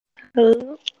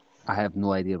Hello? I have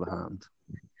no idea what happened.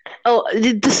 Oh,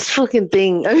 this fucking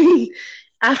thing. I mean,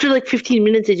 after like 15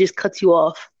 minutes, it just cuts you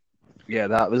off. Yeah,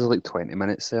 that was like 20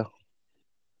 minutes there.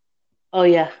 Oh,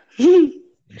 yeah. And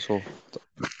So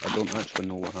I don't actually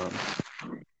know what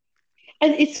happened.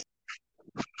 it's,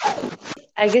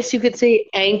 I guess you could say,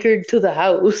 anchored to the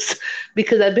house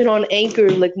because I've been on anchor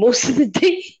like most of the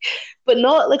day, but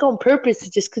not like on purpose. It's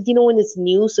just because, when it's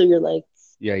new, so you're like,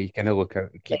 Yeah, you kind of look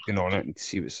at keep going on it and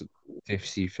see what's to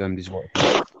see if somebody's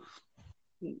working.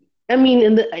 I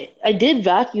mean, I did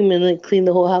vacuum and like clean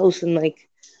the whole house and like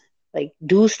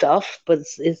do stuff, but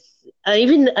I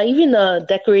even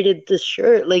decorated this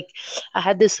shirt. Like I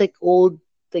had this like old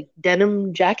like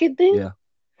denim jacket thing. Yeah,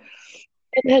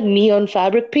 It had neon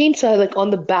fabric paint, so I like on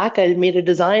the back I made a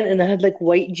design, and I had like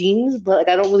white jeans, but like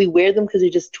I don't really wear them because they're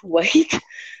just too white.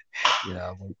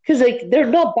 yeah, like, Because like they're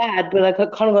not bad, but like I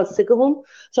kind of got sick of them,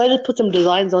 so I just put some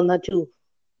designs on that too.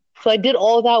 So I did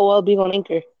all that while being on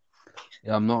Anchor.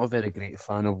 yeah. I'm not a very great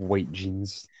fan of white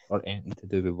jeans or anything to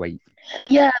do with white.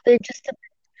 Yeah, they're just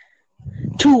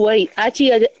too white.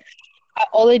 Actually,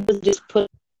 all I did was just put.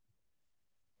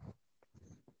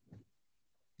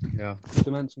 Yeah.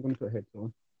 2 minutes. I'm gonna put a headset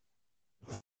on.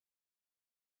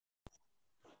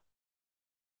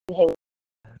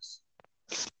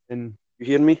 And you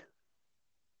hear me?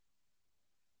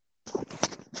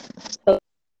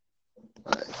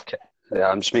 Okay. Yeah,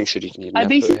 I'm just making sure you can hear me. I I've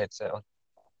put a basically headset on.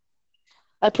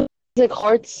 I put like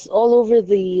hearts all over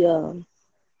the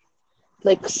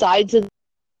like sides of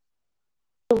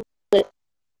the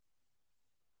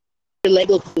leg,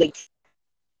 look like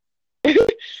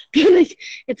like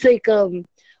it's like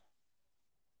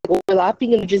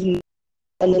overlapping and just and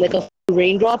then like a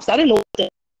raindrops. I don't know.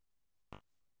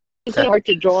 It's kind of hard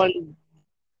to draw on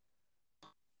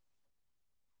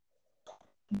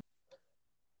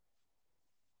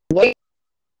white.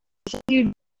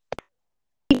 You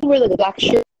wear like a black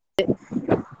shirt,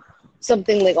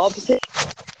 something like opposite.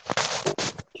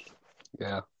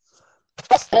 Yeah.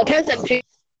 I can't send pictures.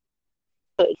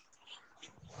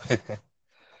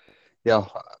 Yeah.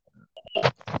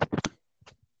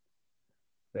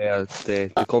 Yeah.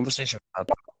 The conversation we had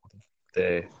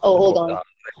the Oh, hold before on. that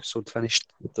episode finished.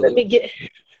 Let me get.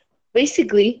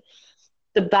 Basically,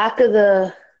 the back of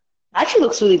the actually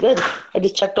looks really good. I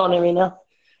just checked on it right now.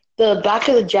 The back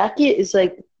of the jacket is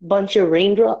like a bunch of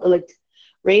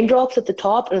raindrops at the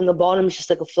top, and the bottom is just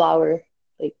like a flower.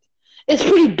 Like it's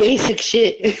pretty basic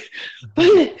shit,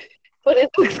 but but it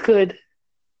looks good.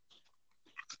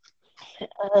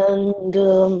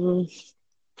 And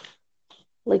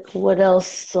like what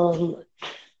else? Oh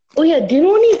yeah, do you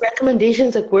know any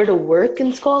recommendations like where to work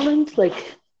in Scotland?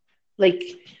 Like like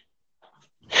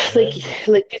Um,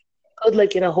 like good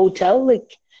like in a hotel?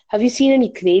 Like have you seen any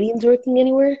Canadians working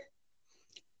anywhere?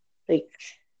 Like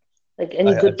like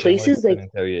any I good generally places? Like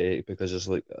couldn't tell you because it's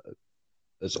like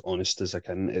as honest as I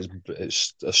can.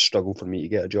 It's a struggle for me to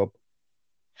get a job.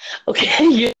 okay,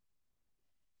 you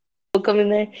come in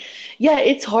there. Yeah,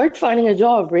 it's hard finding a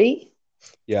job, right?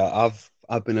 Yeah,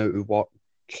 I've been out of work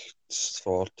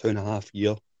for 2.5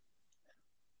 years.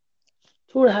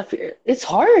 2.5 years. It's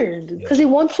hard because Yeah.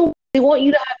 they want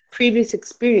you to have previous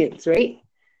experience, right?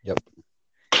 Yep.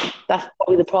 That's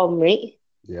probably the problem, right?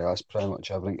 Yeah, that's pretty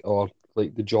much everything. Or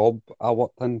like the job I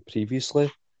worked in previously,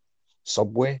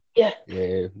 Subway. Yeah,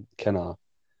 Yeah, kind of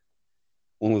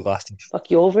only lasted. fuck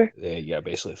you over. Yeah,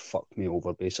 basically fucked me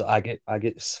over. Basically, I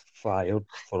get fired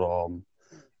from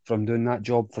doing that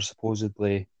job for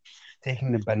supposedly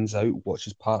taking the bins out, which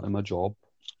is part of my job.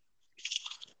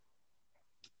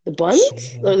 The So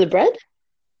buns or the bread?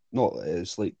 no,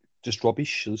 it's like just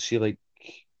rubbish. You'll see like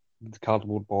the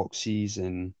cardboard boxes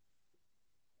and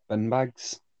bin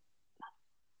bags.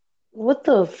 What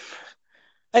the?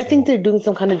 I think So they're doing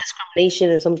some kind of discrimination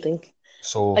or something. I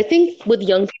so think with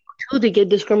young people too, they get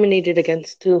discriminated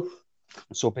against too.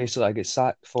 so basically, I get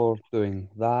sacked for doing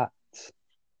that.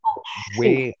 Shoot.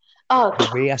 Way Uh, the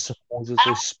way I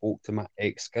supposedly spoke to my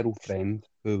ex-girlfriend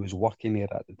who was working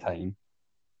there at the time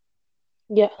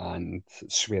yeah. and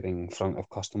swearing in front of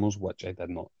customers, which I did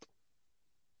not.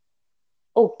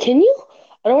 Oh, can you?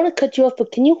 I don't want to cut you off,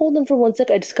 but can you hold them for 1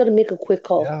 sec? I just got to make a quick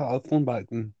call. Yeah, I'll phone back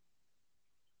then.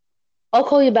 I'll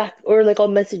call you back or like I'll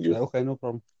message Right, you. okay, no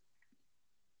problem.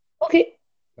 Okay.